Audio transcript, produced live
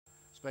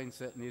Spain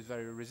certainly is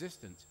very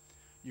resistant.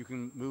 You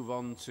can move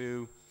on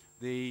to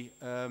the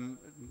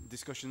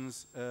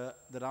discussions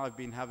that I've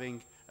been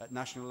having at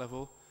national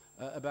level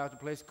about a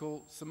place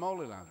called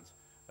Somaliland,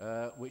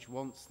 which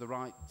wants the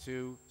right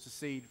to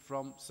secede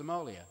from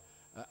Somalia.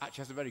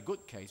 Actually has a very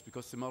good case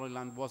because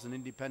Somaliland was an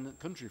independent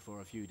country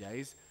for a few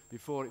days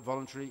before it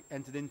voluntarily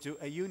entered into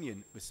a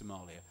union with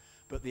Somalia.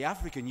 But the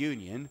African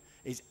Union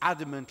is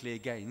adamantly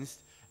against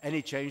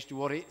any change to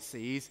what it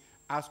sees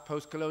as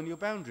post-colonial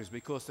boundaries,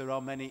 because there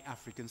are many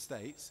African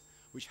states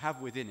which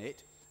have within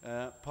it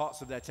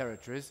parts of their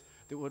territories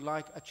that would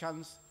like a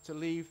chance to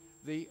leave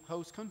the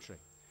host country.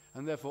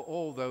 And therefore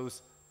all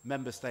those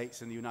member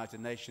states in the United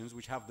Nations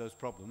which have those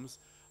problems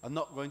are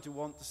not going to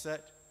want to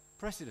set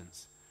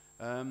precedents.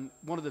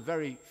 One of the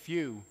very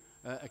few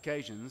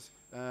occasions,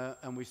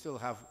 and we still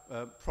have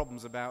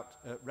problems about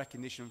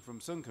recognition from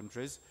some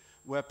countries,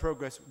 where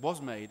progress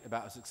was made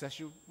about a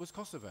succession was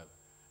Kosovo,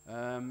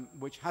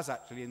 which has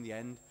actually in the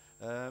end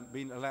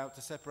been allowed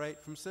to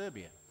separate from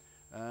Serbia.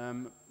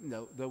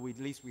 Though at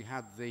least we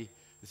had the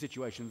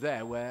situation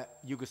there where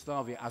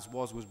Yugoslavia, as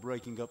was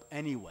breaking up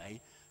anyway,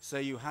 so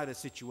you had a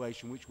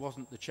situation which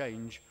wasn't the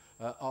change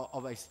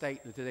of a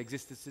state that had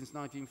existed since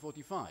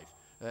 1945.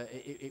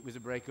 It was a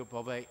breakup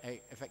of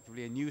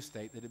effectively a new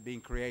state that had been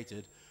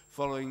created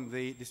following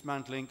the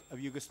dismantling of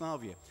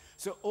Yugoslavia.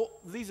 So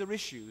these are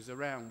issues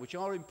around which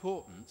are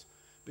important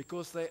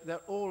because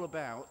they're all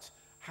about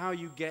how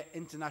you get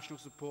international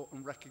support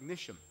and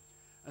recognition.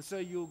 And so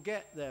you'll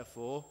get,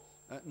 therefore,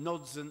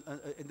 nods in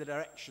the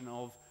direction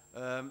of,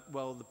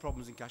 well, the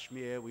problems in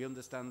Kashmir, we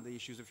understand the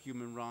issues of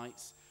human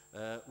rights,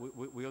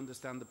 we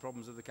understand the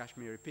problems of the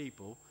Kashmiri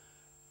people.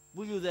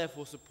 Will you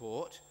therefore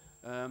support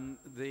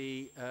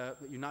the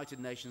United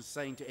Nations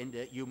saying to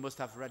India, you must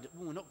have well,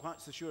 we're not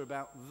quite so sure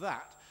about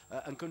that,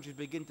 and countries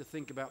begin to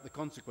think about the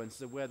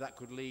consequences of where that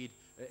could lead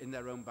in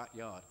their own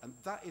backyard. And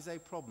that is a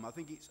problem. I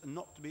think it's a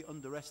not to be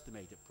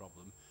underestimated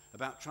problem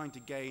about trying to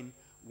gain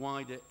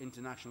wider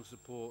international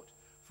support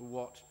for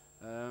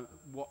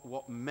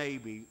what may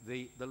be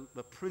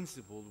the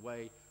principled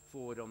way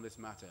forward on this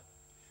matter.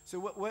 So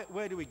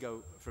where do we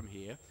go from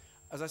here?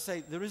 As I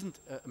say, there isn't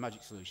a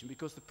magic solution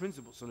because the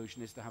principal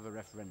solution is to have a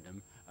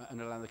referendum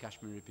and allow the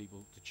Kashmiri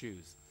people to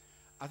choose.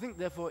 I think,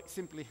 therefore, it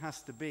simply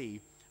has to be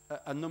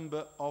a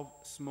number of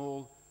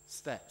small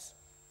steps.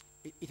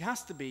 It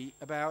has to be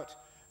about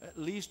at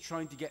least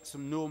trying to get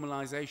some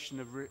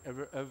normalization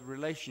of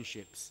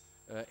relationships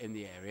in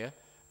the area.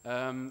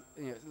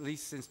 At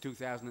least since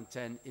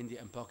 2010, India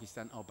and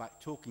Pakistan are back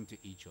talking to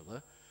each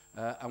other.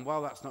 And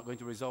while that's not going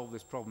to resolve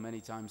this problem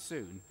anytime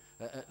soon,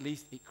 at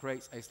least it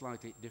creates a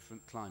slightly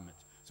different climate.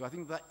 So I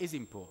think that is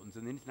important,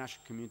 and the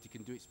international community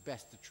can do its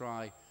best to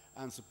try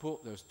and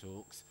support those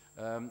talks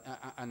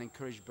and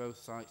encourage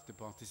both sides to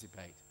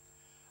participate.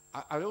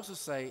 I'd also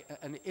say,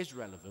 and it is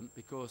relevant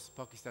because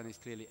Pakistan is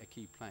clearly a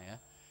key player,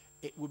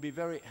 it would be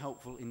very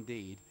helpful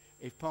indeed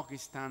if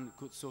Pakistan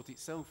could sort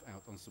itself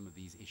out on some of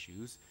these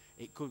issues,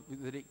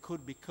 that it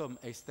could become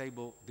a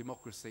stable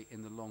democracy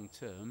in the long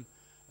term,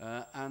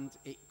 and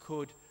it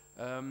could,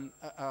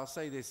 I'll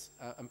say this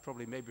and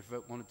probably maybe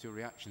provoke one or two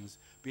reactions,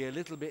 be a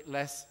little bit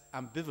less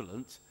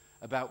ambivalent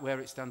about where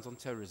it stands on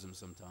terrorism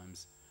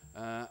sometimes.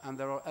 And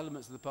there are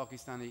elements of the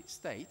Pakistani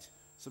state,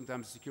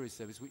 sometimes the security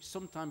service, which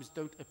sometimes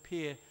don't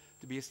appear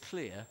to be as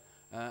clear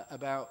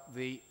about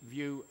the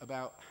view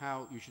about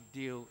how you should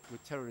deal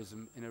with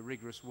terrorism in a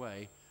rigorous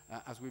way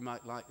as we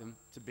might like them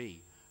to be.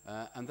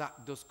 And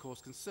that does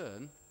cause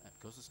concern.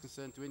 Causes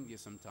concern to India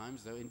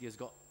sometimes, though India's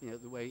got,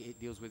 the way it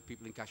deals with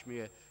people in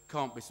Kashmir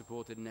can't be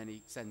supported in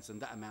any sense, and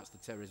that amounts to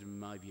terrorism in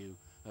my view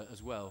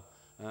as well.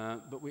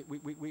 But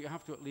we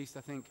have to at least,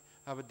 I think,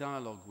 have a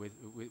dialogue with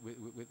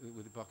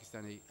the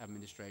Pakistani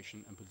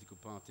administration and political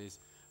parties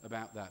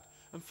about that.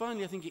 And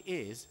finally, I think it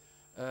is,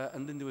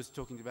 and Linda was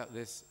talking about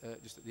this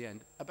just at the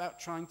end, about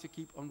trying to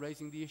keep on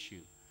raising the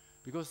issue.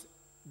 Because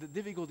the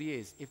difficulty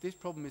is, if this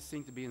problem is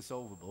seen to be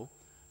insolvable,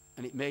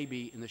 and it may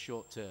be in the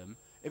short term,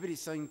 if it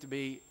is seen to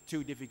be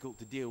too difficult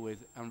to deal with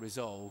and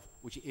resolve,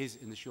 which it is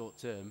in the short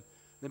term,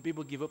 then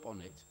people give up on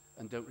it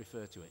and don't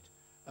refer to it.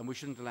 And we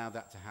shouldn't allow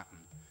that to happen.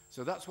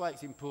 So that's why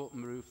it's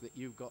important, Marroof, that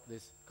you've got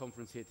this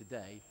conference here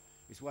today.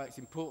 It's why it's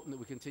important that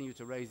we continue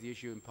to raise the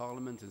issue in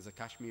Parliament. There's a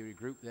Kashmiri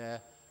group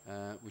there,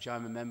 which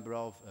I'm a member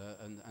of,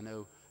 and I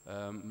know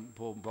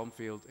Paul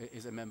Bromfield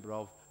is a member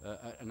of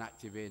and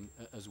active in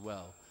as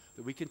well.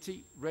 That we can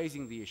keep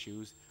raising the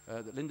issues,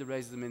 that Linda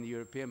raises them in the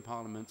European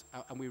Parliament,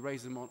 and we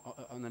raise them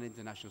on an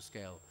international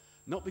scale.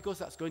 Not because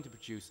that's going to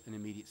produce an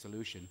immediate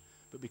solution,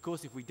 but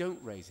because if we don't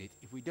raise it,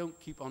 if we don't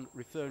keep on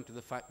referring to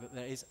the fact that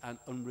there is an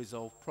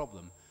unresolved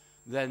problem,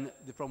 then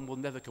the problem will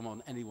never come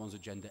on anyone's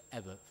agenda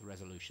ever for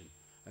resolution.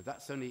 And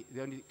that's the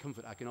only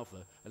comfort I can offer.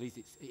 At least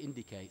it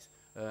indicates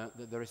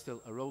that there is still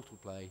a role to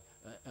play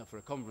for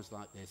a conference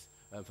like this,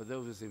 for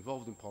those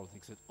involved in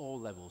politics at all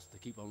levels, to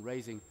keep on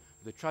raising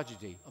the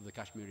tragedy of the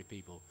Kashmiri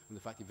people and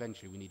the fact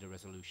eventually we need a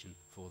resolution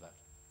for that.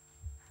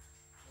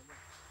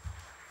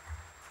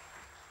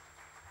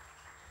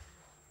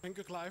 Thank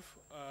you, Clive.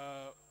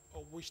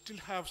 we still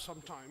have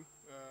some time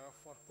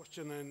for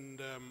question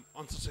and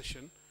answer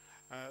session.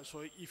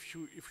 So if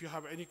you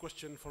have any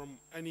question from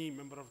any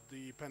member of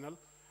the panel,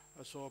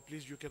 so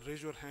please you can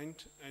raise your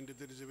hand, and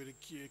there is a very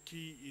key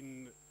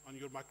on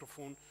your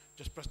microphone.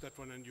 Just press that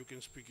one and you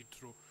can speak it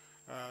through.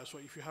 So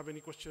if you have any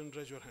question,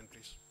 raise your hand,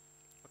 please.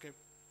 Okay.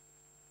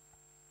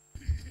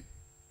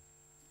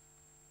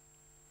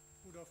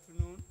 Good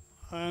afternoon.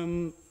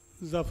 I'm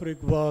Zafar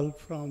Iqbal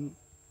from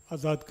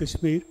Azad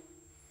Kashmir.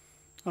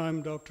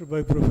 I'm doctor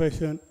by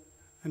profession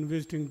and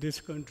visiting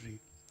this country.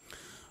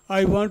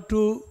 I want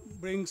to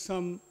bring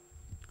some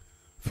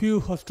few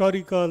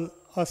historical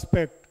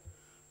aspect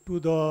to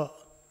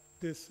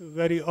this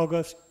very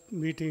august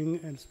meeting,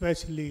 and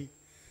especially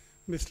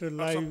Mr.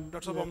 Live.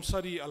 Dr. I'm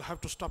sorry, I'll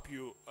have to stop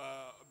you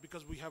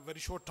because we have very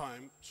short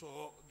time.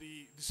 So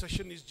the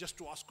session is just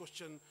to ask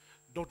question.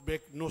 Don't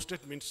make no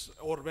statements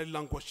or very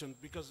long questions,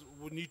 because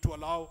we need to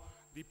allow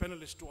the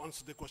panelists to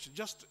answer the question.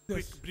 Just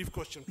quick, brief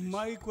question, please.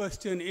 My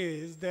question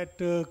is that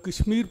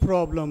Kashmir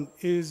problem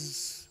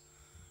is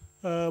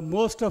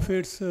most of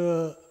it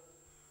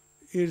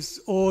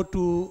is owed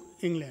to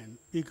England,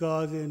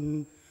 because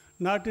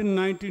not in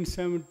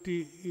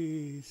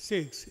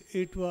 1976,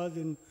 it was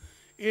in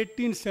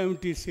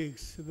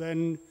 1876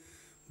 when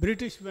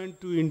British went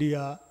to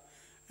India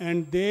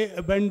and they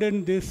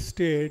abandoned this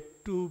state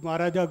to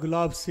Maharaja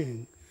Gulab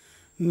Singh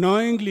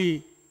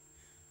knowingly,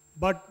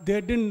 but they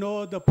didn't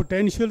know the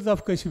potentials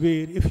of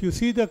Kashmir. If you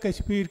see the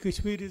Kashmir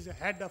is the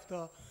head of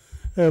the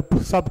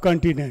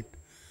subcontinent.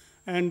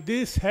 And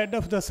this head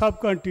of the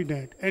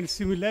subcontinent and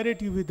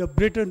similarity with the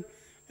Britain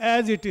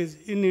as it is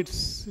in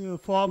its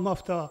form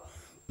of the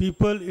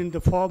people, in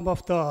the form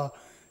of the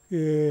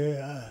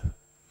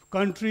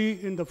country,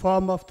 in the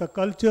form of the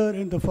culture,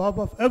 in the form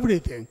of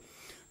everything.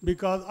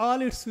 Because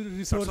all its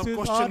resources,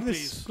 all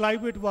its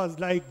climate was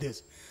like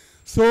this.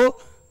 So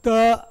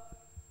the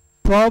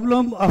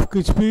problem of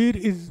Kashmir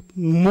is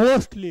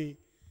mostly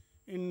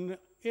in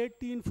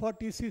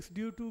 1846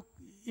 due to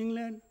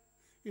England.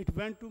 It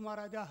went to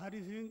Maharaja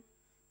Hari Singh,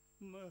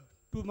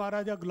 to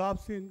Maharaja Gulab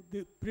Singh.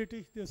 The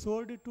British, they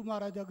sold it to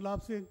Maharaja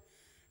Gulab Singh.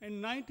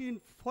 In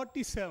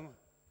 1947,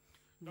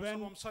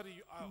 I'm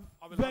sorry,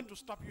 I will have to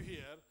stop you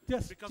here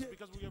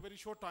because we have very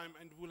short time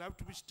and we'll have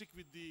to be stick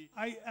with the.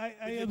 I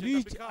have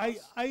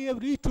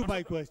reached to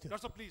my question.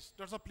 That's a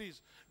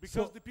please.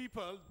 Because the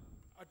people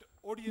at the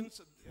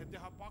audience, they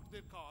have parked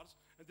their cars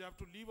and they have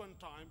to leave on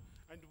time,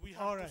 and we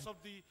have to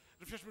serve the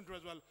refreshment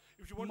as well.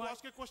 If you want to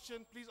ask a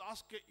question, please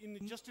ask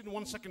just in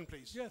 1 second,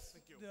 please. Yes.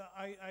 Thank you.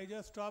 I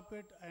just stop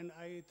it, and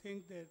I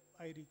think that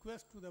I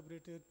request to the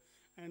Britain,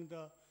 and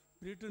the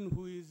Britain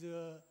who is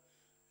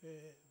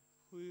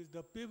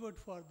the pivot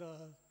for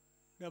the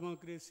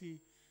democracy,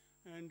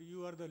 and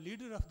you are the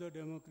leader of the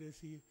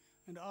democracy,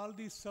 and all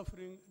this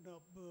suffering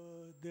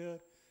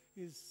there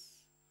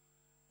is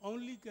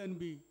only can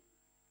be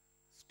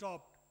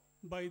stopped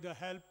by the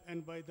help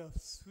and by the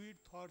sweet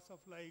thoughts of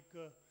like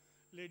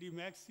Lady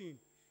Maxine.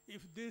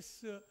 If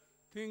this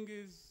thing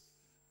is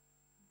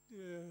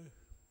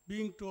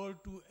being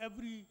told to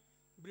every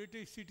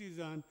British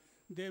citizen,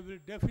 they will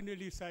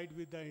definitely side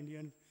with the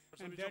Indians.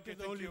 And that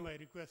is only my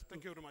request to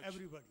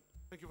everybody.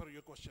 Thank you for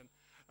your question.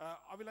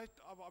 I will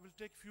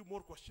take a few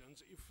more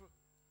questions.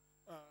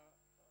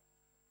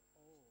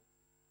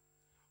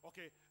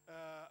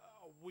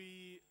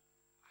 We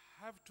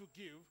have to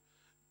give,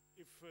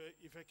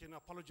 if I can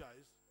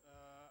apologize,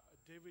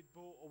 David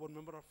Bow, our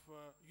member of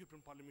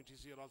European Parliament,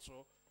 is here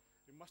also.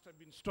 He must have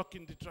been stuck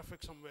in the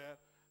traffic somewhere.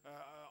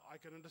 I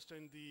can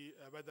understand the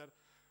weather.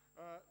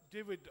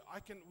 David,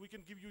 we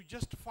can give you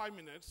just 5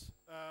 minutes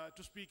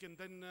to speak, and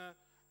then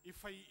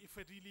if I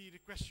really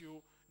request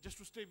you just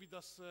to stay with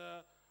us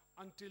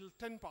until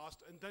 10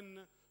 past, and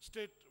then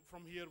straight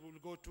from here we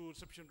will go to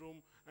reception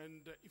room,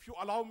 and if you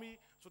allow me,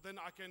 so then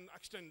I can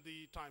extend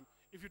the time.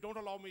 If you don't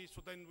allow me,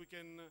 so then we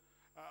can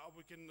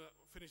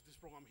finish this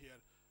program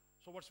here.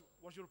 So what's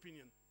your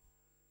opinion?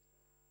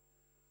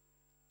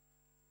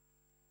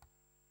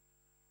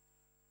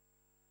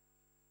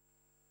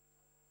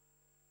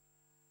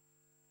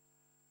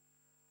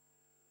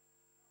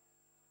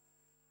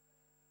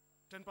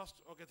 Ten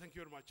past. Okay, thank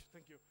you very much.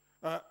 Thank you,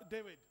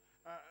 David.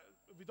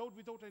 Without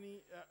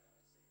any.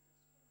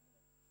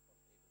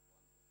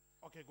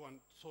 Okay, go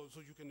on. So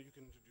you can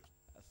introduce.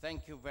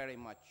 Thank you very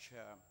much.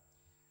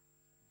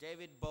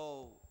 David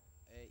Bow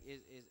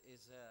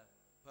is a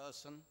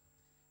person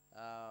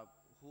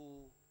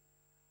who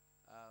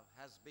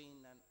has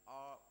been an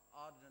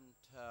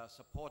ardent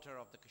supporter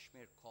of the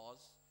Kashmir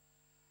cause,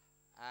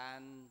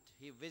 and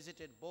he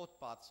visited both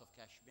parts of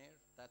Kashmir.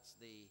 That's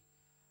the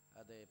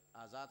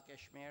Azad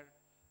Kashmir,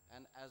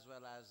 and as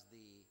well as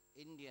the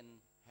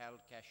Indian-held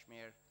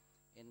Kashmir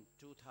in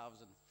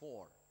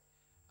 2004.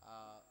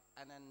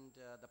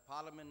 The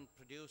Parliament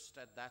produced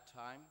at that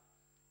time,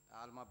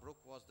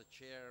 Al-Mabruk was the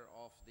chair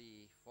of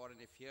the Foreign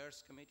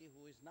Affairs Committee,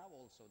 who is now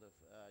also the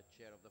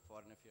chair of the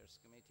Foreign Affairs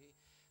Committee,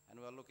 and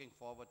we're looking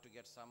forward to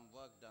get some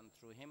work done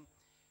through him.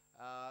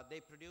 They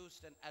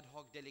produced an ad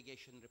hoc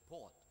delegation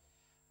report,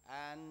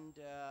 And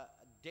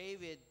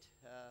David,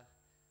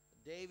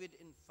 David,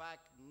 in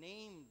fact,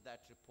 named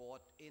that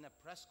report in a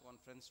press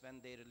conference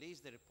when they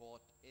released the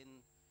report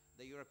in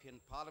the European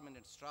Parliament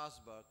in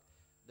Strasbourg,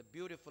 the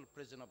beautiful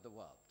prison of the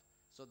world.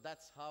 So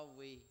that's how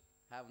we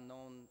have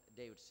known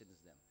David since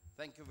then.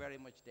 Thank you very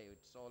much,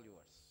 David. It's all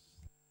yours.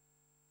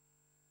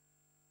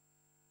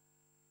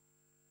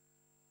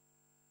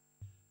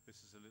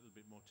 This is a little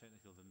bit more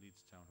technical than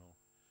Leeds Town Hall.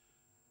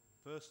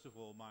 First of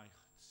all, my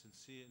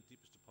sincere and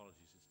deepest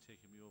apologies. It's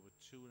taken me over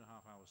 2.5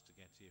 hours to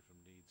get here from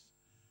Leeds,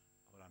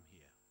 but I'm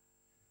here.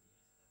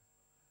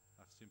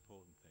 That's the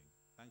important thing.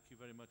 Thank you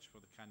very much for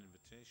the kind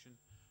invitation.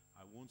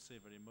 I won't say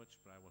very much,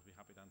 but I will be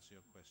happy to answer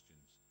your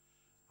questions.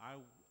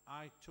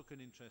 I took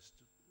an interest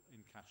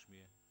in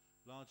Kashmir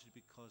largely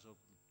because of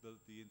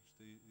the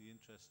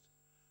interest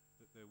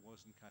that there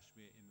was in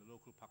Kashmir in the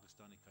local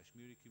Pakistani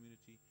Kashmiri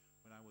community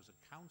when I was a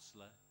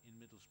councillor in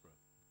Middlesbrough.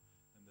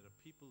 And there are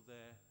people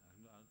there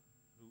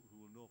who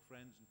will know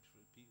friends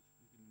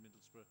in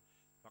Middlesbrough,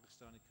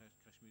 Pakistani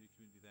Kashmiri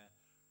community there,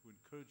 who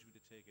encouraged me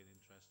to take an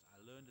interest. I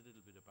learned a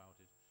little bit about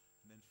it.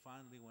 And then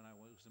finally, when I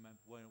was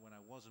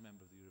a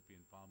member of the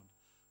European Parliament,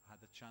 I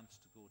had the chance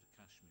to go to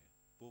Kashmir,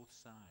 both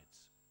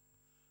sides.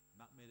 And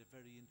that made a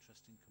very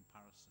interesting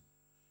comparison.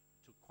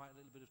 It took quite a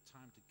little bit of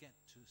time to get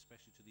to,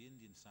 especially to the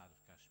Indian side of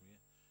Kashmir,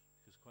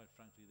 because quite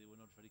frankly, they were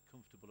not very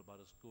comfortable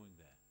about us going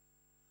there.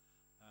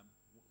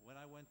 When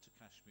I went to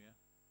Kashmir,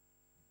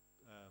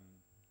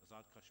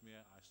 Azad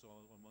Kashmir, I saw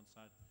on one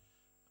side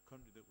a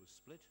country that was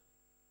split,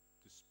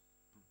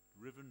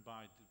 riven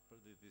by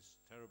this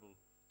terrible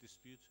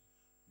dispute,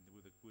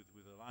 with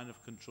a line of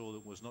control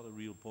that was not a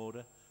real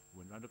border.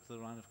 Went right up to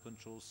the line of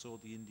control, saw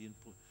the Indian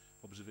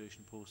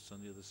observation posts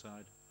on the other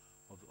side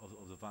of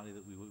the valley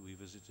that we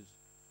visited.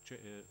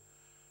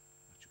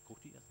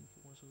 Chakoti, I think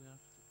it was, we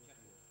are.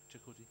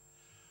 Chakoti.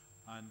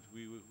 And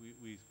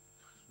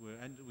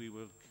we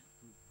were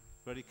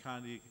very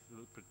kindly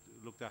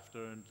looked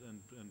after and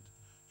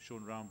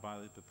shown around by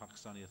the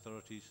Pakistani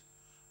authorities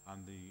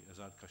and the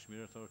Azad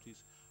Kashmir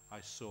authorities.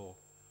 I saw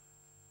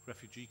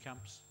refugee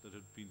camps that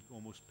had been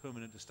almost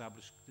permanent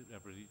established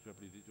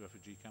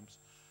refugee camps,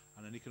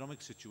 and an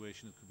economic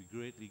situation that could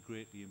be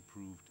greatly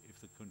improved if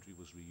the country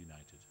was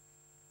reunited.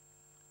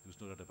 There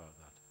was no doubt about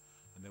that.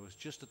 And there was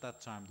just at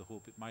that time the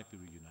hope it might be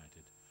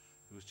reunited.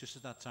 There was just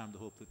at that time the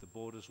hope that the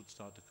borders would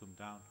start to come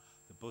down.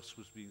 The bus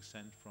was being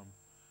sent from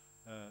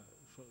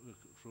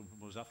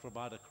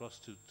Muzaffarabad across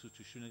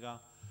to Srinagar,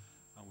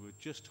 and we were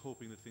just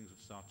hoping that things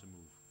would start to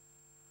move.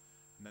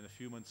 And then a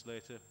few months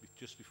later,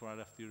 just before I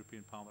left the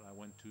European Parliament, I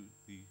went to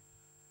the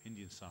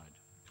Indian side,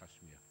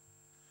 Kashmir.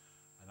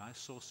 And I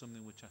saw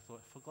something which I thought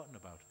I'd forgotten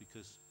about,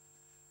 because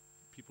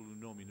people who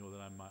know me know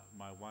that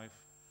my wife,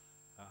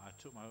 I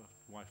took my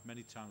wife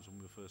many times when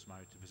we were first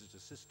married to visit her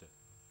sister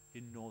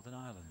in Northern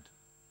Ireland.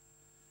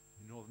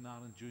 In Northern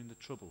Ireland during the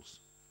Troubles,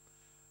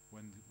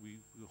 when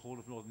the whole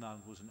of Northern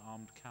Ireland was an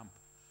armed camp,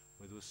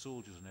 where there were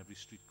soldiers on every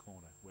street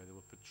corner, where there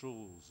were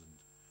patrols and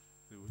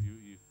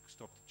you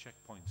stopped at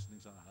checkpoints and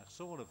things like that. I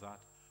saw all of that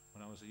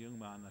when I was a young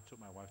man. I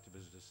took my wife to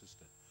visit her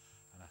sister,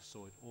 and I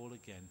saw it all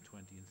again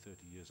 20 and 30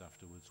 years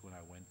afterwards when I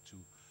went to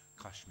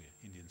Kashmir,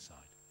 Indian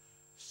side.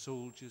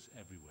 Soldiers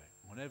everywhere,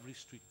 on every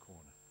street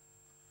corner.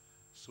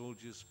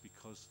 Soldiers,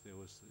 because there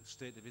was a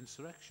state of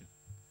insurrection.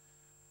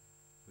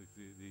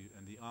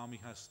 And the army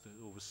has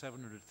over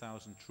 700,000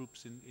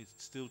 troops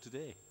still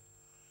today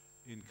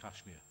in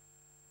Kashmir,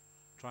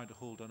 trying to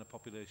hold down a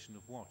population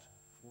of what?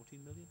 14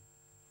 million?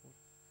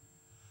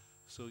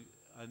 So,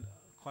 and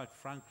quite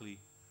frankly,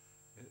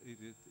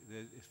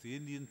 if the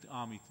Indian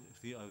army,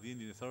 if the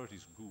Indian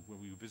authorities,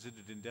 when we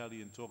visited in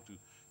Delhi and talked to,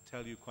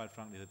 tell you quite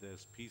frankly that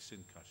there's peace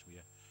in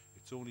Kashmir,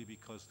 it's only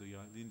because the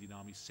Indian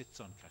army sits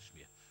on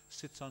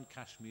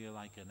Kashmir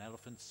like an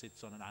elephant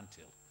sits on an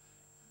anthill,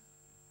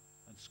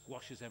 and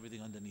squashes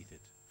everything underneath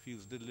it.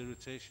 Feels a little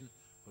irritation,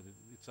 but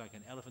it's like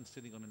an elephant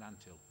sitting on an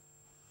anthill.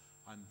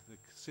 And the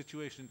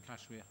situation in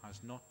Kashmir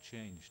has not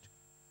changed.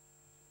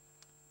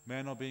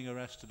 Men are being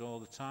arrested all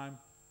the time.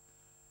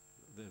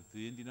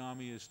 The Indian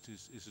army is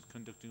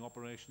conducting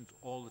operations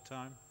all the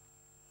time.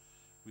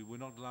 We were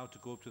not allowed to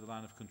go up to the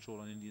line of control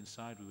on the Indian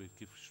side. We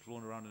were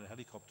flown around in a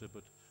helicopter,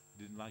 but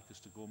they didn't like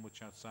us to go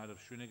much outside of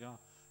Srinagar.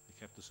 They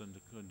kept us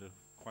under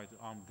quite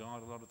armed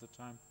guard a lot of the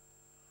time.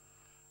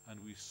 And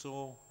we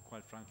saw,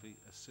 quite frankly,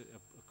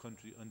 a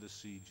country under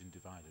siege and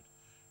divided.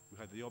 We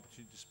had the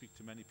opportunity to speak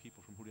to many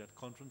people from Hurriyat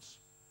Conference,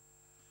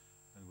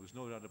 and there was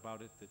no doubt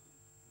about it that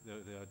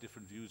there are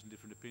different views and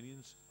different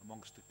opinions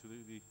amongst the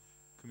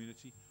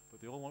community, but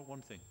they all want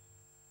one thing: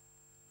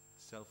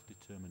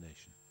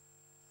 self-determination.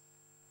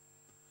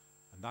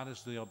 And that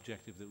is the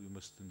objective that we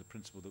must, and the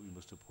principle that we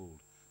must uphold.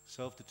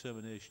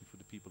 Self-determination for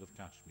the people of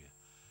Kashmir.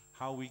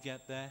 How we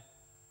get there,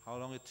 how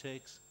long it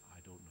takes, I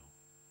don't know.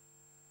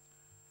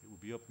 It will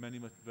be up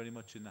very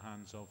much in the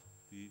hands of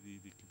the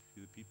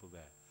people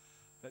there.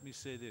 Let me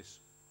say this.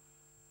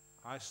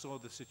 I saw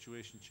the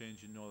situation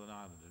change in Northern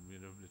Ireland,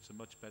 and it's a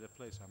much better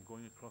place. I'm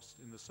going across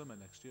in the summer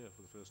next year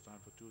for the first time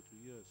for 2 or 3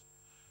 years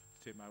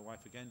take my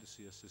wife again to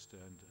see her sister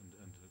and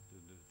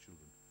the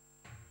children.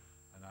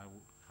 And I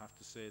have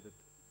to say that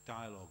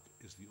dialogue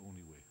is the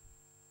only way.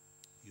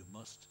 You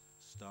must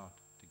start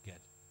to get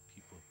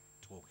people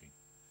talking.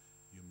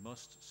 You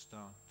must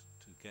start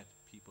to get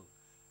people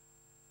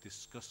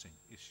discussing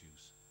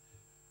issues.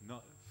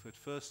 Not at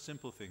first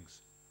simple things.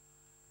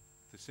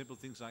 The simple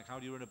things like how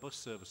do you run a bus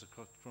service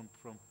across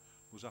from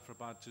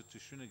Muzaffarabad to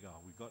Srinagar?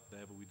 We got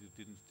there, but we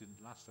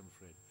didn't last, I'm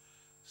afraid.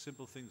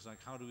 Simple things like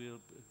how do we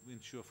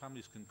ensure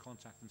families can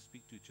contact and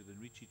speak to each other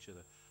and reach each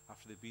other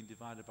after they've been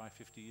divided by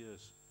 50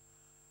 years.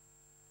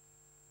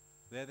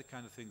 They're the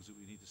kind of things that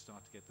we need to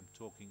start to get them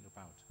talking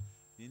about.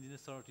 The Indian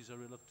authorities are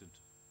reluctant,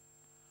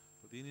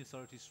 but the Indian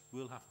authorities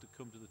will have to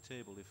come to the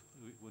table if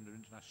under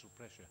international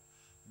pressure.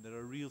 And there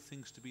are real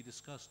things to be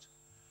discussed.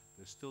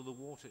 There's still the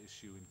water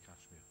issue in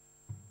Kashmir.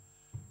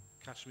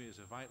 Kashmir is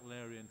a vital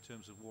area in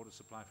terms of water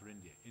supply for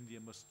India. India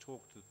must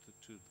talk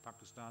to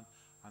Pakistan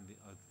and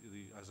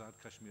the Azad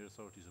Kashmir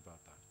authorities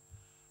about that.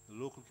 The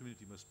local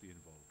community must be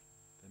involved.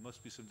 There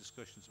must be some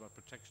discussions about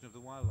protection of the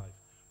wildlife,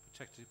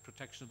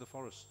 protection of the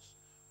forests.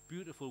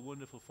 Beautiful,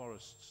 wonderful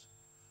forests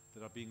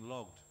that are being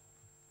logged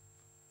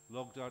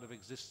out of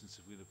existence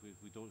if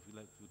we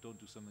don't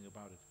do something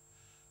about it.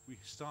 We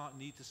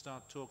need to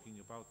start talking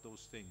about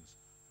those things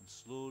and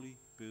slowly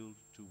build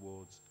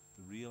towards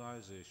the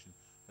realization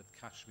that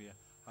Kashmir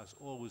has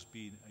always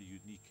been a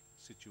unique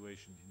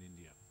situation in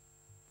India,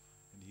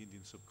 in the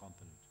Indian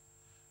subcontinent.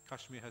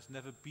 Kashmir has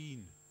never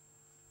been,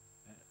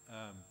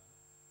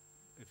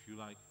 if you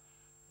like,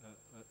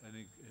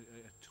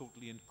 a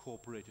totally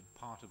incorporated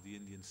part of the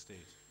Indian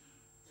state.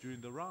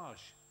 During the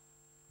Raj,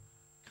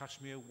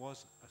 Kashmir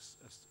was a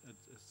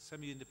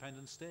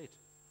semi-independent state.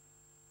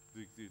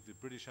 The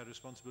British had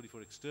responsibility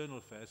for external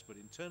affairs, but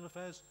internal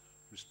affairs,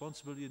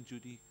 responsibility and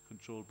duty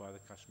controlled by the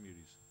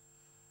Kashmiris.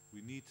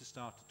 We need to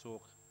start to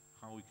talk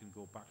how we can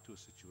go back to a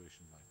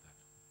situation like that.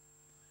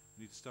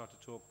 We need to start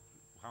to talk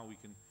how we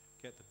can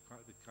get the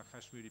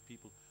Kashmiri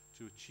people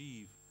to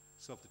achieve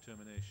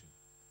self-determination.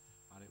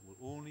 And it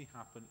will only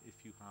happen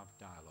if you have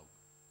dialogue.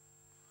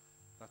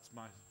 That's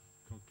my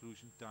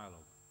conclusion,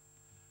 dialogue.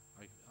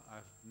 I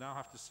now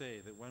have to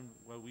say that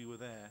while we were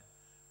there,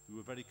 we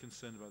were very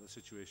concerned about the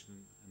situation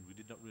and we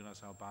did not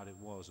realize how bad it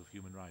was of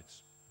human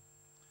rights.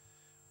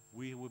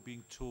 We were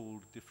being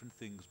told different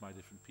things by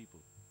different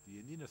people. The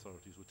Indian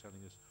authorities were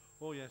telling us,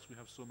 oh yes, we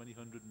have so many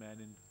hundred men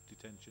in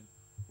detention.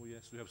 Oh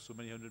yes, we have so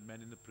many hundred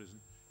men in the prison.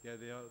 Yeah,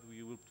 they are.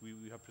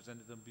 We have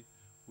presented them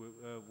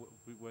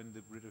when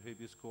the writ of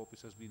habeas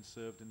corpus has been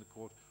served in the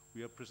court.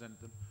 We have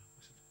presented them.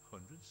 I said,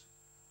 hundreds?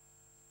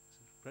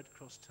 I said, Red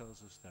Cross tells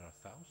us there are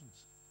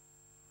thousands.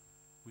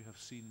 We have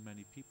seen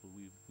many people.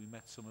 We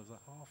met some of the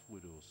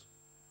half-widows.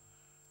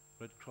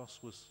 Red Cross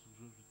was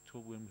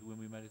told when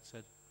we met, it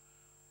said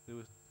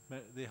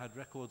they had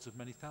records of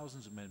many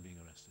thousands of men being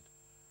arrested.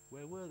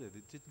 Where were they?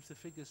 The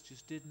figures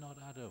just did not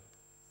add up.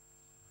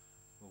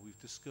 Well, we've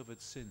discovered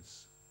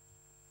since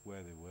where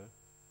they were,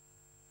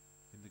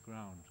 in the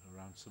ground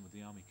around some of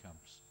the army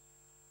camps.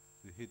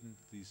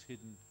 These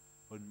hidden,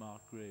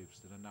 unmarked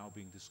graves that are now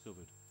being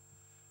discovered.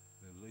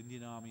 The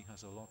Indian Army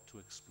has a lot to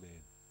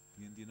explain.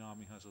 The Indian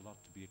Army has a lot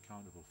to be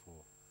accountable for.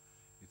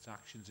 Its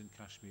actions in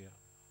Kashmir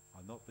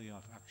are not the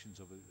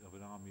actions of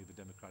an army of a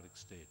democratic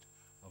state,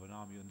 of an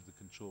army under the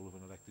control of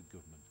an elected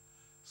government.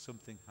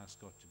 Something has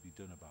got to be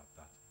done about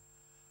that.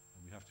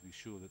 And we have to be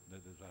sure that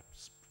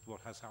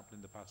what has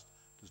happened in the past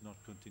does not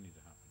continue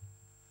to happen.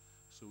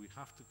 So we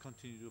have to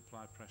continue to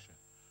apply pressure.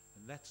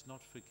 And let's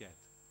not forget,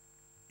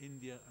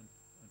 India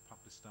and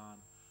Pakistan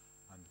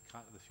and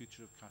the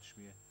future of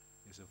Kashmir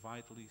is a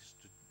vitally,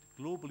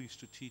 globally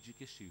strategic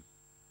issue.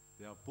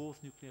 They are both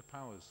nuclear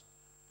powers.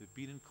 They've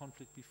been in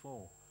conflict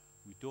before.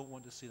 We don't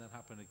want to see that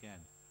happen again.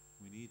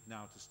 We need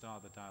now to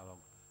start the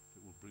dialogue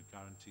that will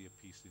guarantee a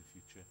peace in the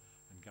future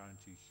and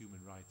guarantee human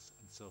rights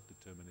and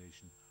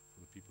self-determination for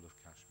the people of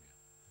Kashmir.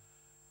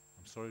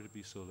 I'm sorry to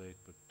be so late,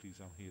 but please,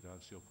 I'm here to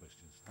answer your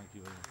questions. Thank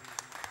you very much.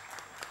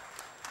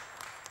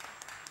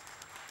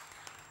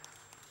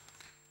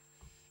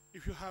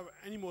 If you have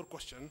any more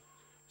question,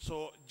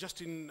 so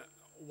just in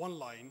one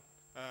line,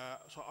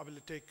 so I will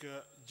take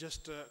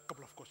just a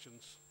couple of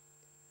questions.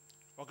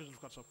 Okay,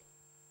 Zulfikar sir.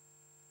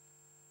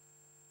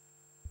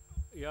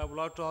 Yeah, I would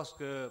like to ask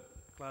a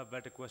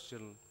better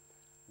question.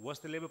 What's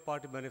the Labour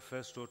Party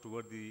manifesto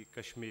toward the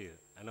Kashmir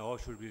and how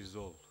should it be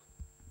resolved?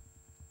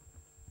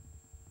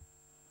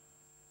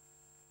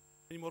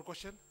 Any more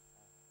question?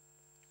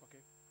 Okay.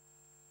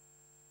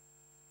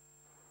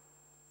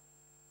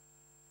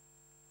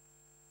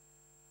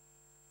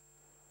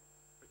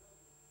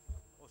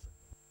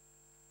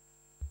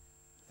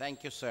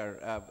 Thank you, sir.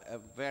 A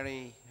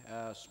very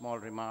small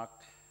remark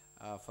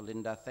for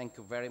Linda. Thank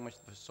you very much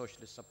for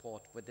socialist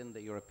support within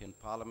the European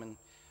Parliament.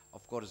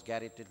 Of course,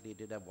 Gary Titley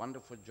did a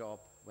wonderful job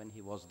when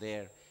he was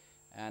there.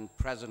 And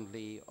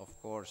presently,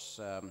 of course,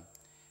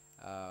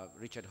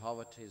 Richard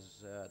Howard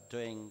is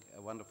doing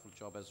a wonderful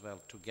job as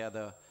well,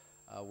 together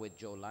with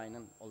Joe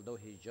Leinen, although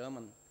he's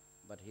German,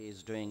 but he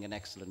is doing an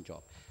excellent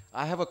job.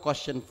 I have a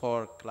question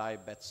for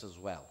Clive Betts as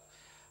well.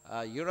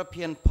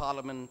 European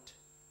Parliament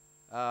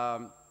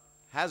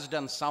has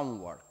done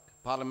some work,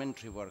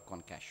 parliamentary work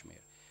on Kashmir.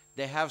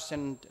 They have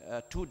sent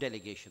 2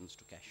 delegations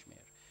to Kashmir.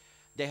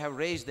 They have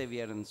raised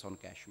awareness on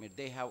Kashmir.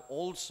 They have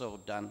also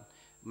done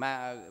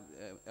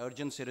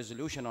urgency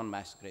resolution on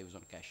mass graves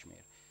on Kashmir.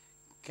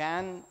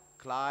 Can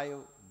Clive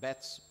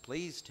Betts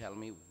please tell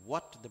me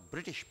what the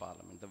British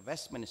Parliament, the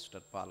Westminster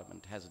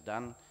Parliament, has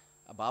done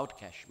about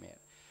Kashmir?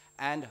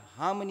 And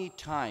how many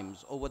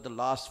times over the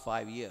last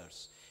 5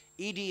 years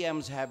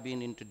EDMs have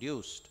been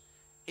introduced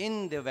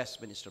in the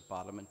Westminster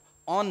Parliament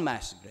on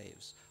mass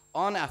graves,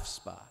 on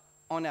AFSPA,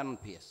 on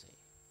NPSA?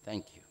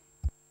 Thank you.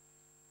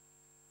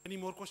 Any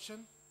more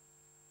questions?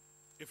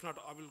 If not,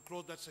 I will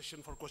close that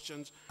session for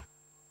questions.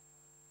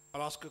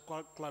 I'll ask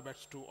Clive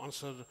Betts to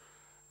answer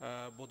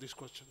both these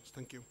questions.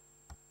 Thank you.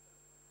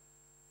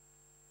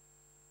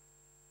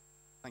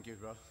 Thank you,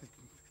 Rob.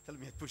 Telling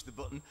me to push the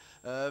button.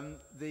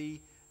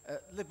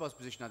 Liber's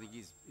position, I think,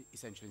 is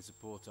essentially in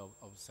support of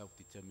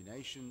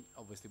self-determination.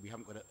 Obviously, we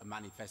haven't got a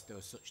manifesto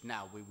as such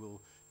now. We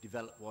will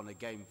develop one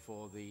again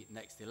for the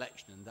next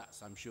election, and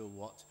that's, I'm sure,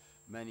 what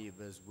many of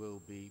us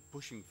will be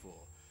pushing for.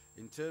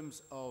 In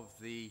terms of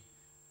the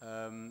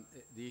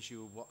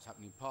issue of what's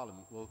happening in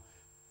Parliament, well,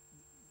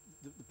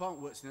 the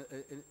Parliament works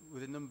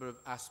with a number of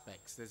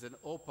aspects. There's an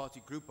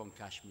all-party group on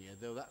Kashmir,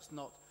 though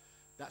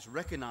that's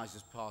recognised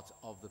as part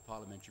of the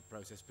parliamentary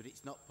process, but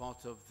it's not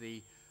part of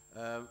the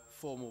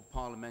formal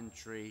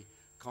parliamentary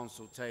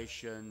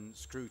consultation,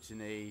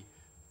 scrutiny,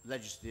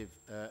 legislative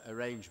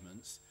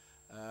arrangements.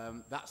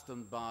 That's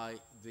done by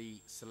the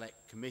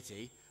Select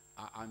Committee.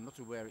 I'm not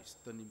aware it's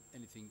done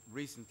anything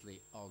recently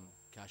on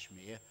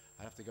Kashmir.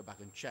 I'd have to go back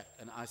and check,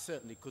 and I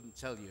certainly couldn't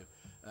tell you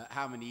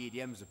how many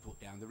EDMs are put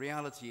down. The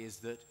reality is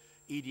that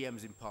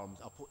EDMs in Parliament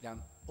are put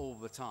down all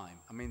the time.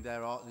 I mean,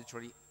 there are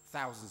literally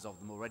thousands of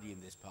them already in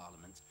this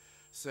Parliament.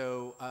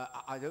 So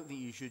I don't think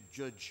you should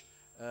judge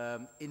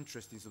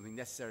interest in something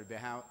necessarily by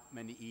how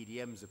many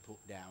EDMs are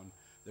put down.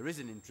 There is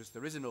an interest,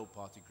 there is an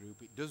all-party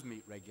group, it does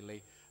meet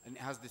regularly, and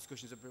it has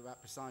discussions about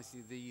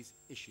precisely these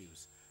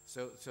issues.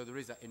 So there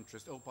is that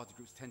interest. All-party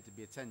groups tend to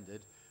be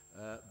attended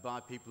by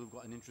people who've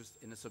got an interest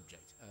in a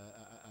subject,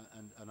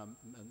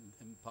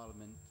 and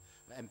Parliament,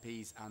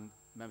 MPs and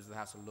members of the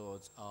House of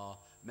Lords are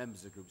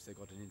members of groups they've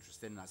got an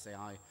interest in. And I say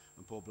I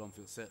and Paul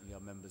Blomfield certainly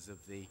are members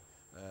of the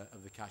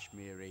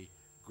Kashmiri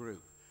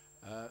group.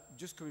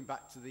 Just coming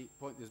back to the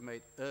point that was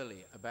made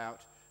earlier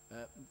about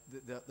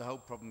the whole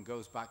problem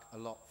goes back a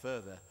lot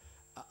further.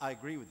 I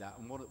agree with that,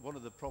 and one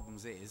of the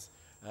problems is,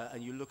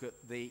 and you look at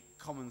the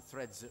common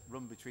threads that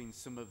run between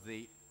some of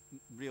the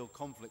real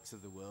conflicts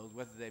of the world,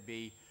 whether they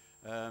be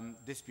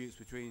disputes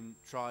between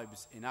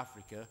tribes in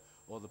Africa,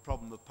 or the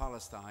problem of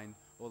Palestine,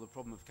 or the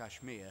problem of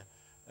Kashmir,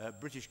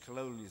 British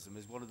colonialism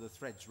is one of the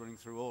threads running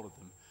through all of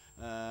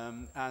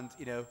them. And,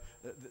 you know,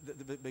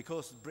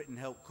 because Britain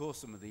helped cause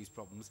some of these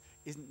problems,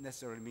 isn't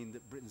necessarily mean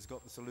that Britain's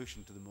got the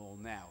solution to them all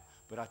now.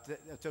 But I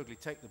totally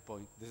take the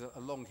point. There's a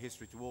long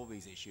history to all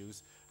these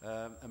issues,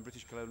 and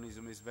British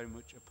colonialism is very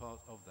much a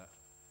part of that.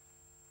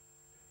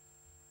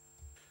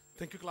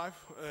 Thank you, Clive.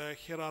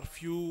 Here are a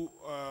few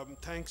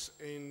thanks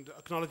and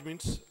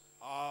acknowledgements.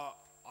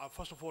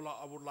 First of all,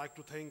 I would like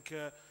to thank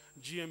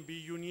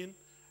GMB Union,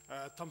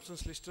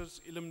 Thompson's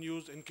Listers, Ilm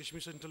News, and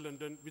Kashmir Central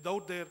London.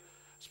 Without their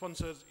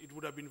sponsors, it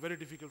would have been very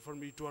difficult for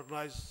me to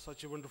organize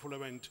such a wonderful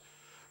event.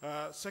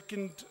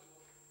 Second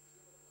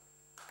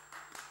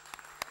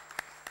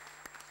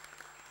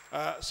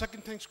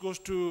thanks goes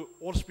to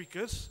all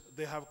speakers.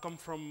 They have come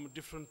from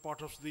different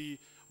parts of the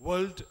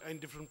world and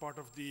different part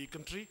of the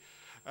country.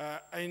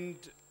 And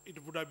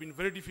it would have been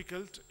very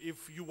difficult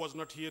if you was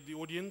not here. The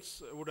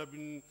audience would have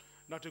been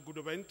not a good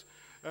event.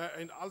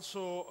 And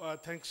also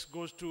thanks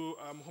goes to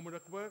Muhammad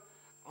Akbar,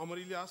 Amar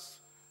Ilyas,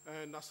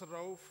 Nasser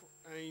Rauf,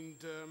 and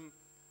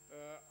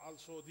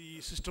also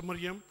the Sister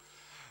Mariam.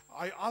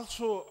 I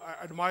also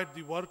admired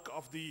the work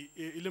of the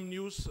Ilm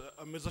News,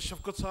 Mirza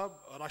Shafqat Saab,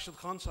 Rashid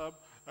Khan Saab,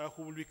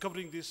 who will be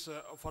covering this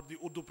for the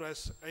Urdu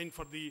press and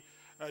for the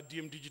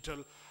DM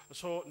Digital.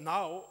 So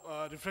now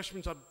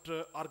refreshments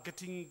are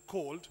getting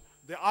cold.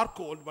 They are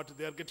cold, but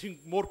they are getting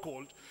more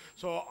cold.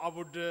 So I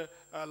would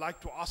like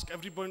to ask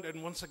everyone,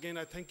 and once again,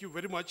 I thank you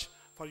very much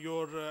for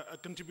your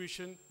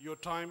contribution, your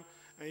time,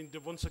 and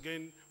once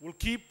again, we'll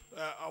keep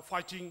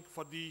fighting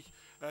for the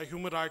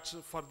human rights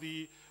for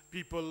the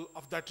people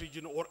of that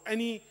region, or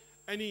any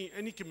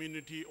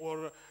community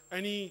or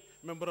any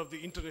member of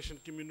the international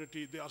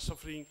community. They are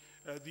suffering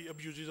the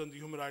abuses and the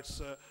human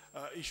rights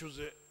issues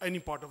any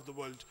part of the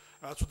world.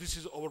 So this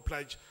is our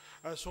pledge.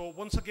 So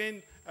once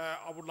again,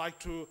 I would like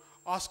to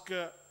ask,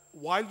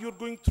 while you're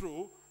going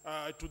through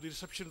to the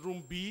reception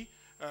room B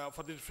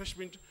for the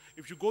refreshment,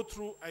 if you go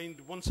through,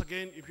 and once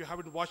again, if you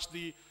haven't watched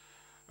the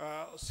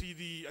see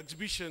the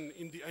exhibition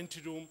in the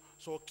anteroom,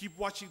 so keep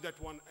watching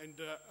that one, and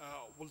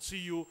we'll see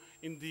you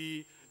in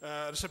the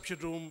reception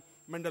room,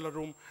 Mandela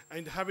room,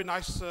 and have a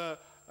nice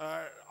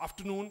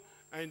afternoon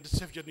and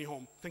safe journey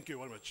home. Thank you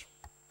very much.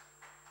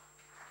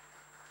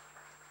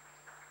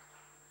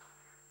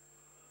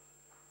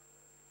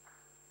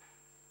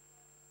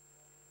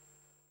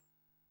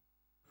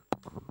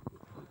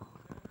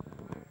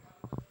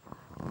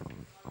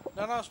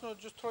 No,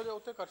 just throw the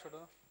utte kar chhodo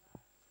na.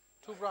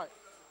 Too bright.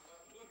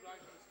 Too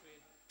bright on the screen.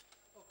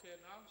 Okay,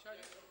 now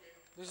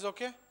this is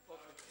okay? Okay.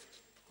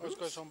 Let's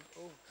go some.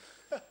 Oh.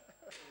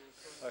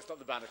 Oh, stop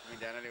the banner coming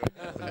down anyway.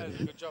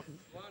 Good job.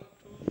 1,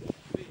 2,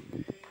 3.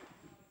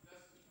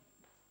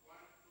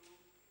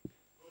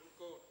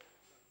 Go.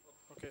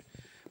 Okay.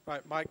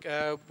 Right, Mike,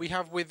 we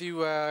have with you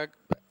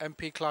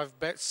MP Clive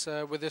Betts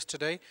with us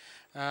today.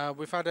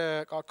 We've had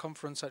our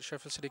conference at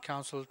Sheffield City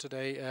Council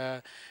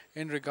today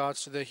in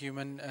regards to the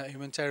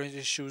humanitarian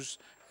issues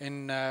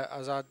in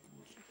Azad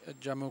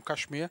Jammu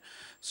Kashmir.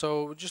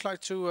 So we'd just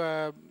like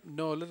to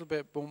know a little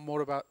bit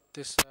more about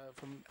this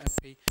from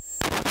MP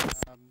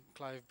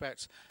Clive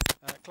Betts.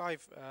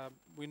 Clive,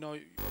 we know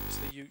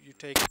obviously you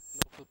take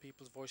local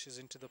people's voices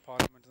into the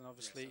parliament, and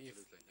obviously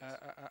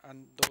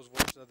and those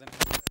voices are then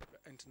at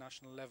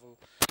international level.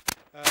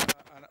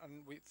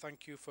 And we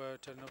thank you for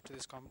turning up to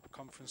this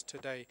conference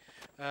today.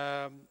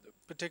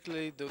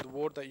 Particularly the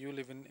ward that you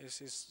live in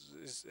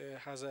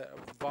has a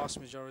vast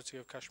majority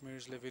of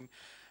Kashmiris living.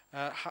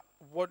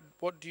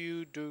 What do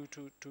you do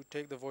to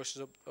take the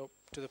voices up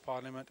to the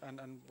parliament,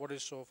 and what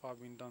has so far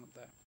been done up there?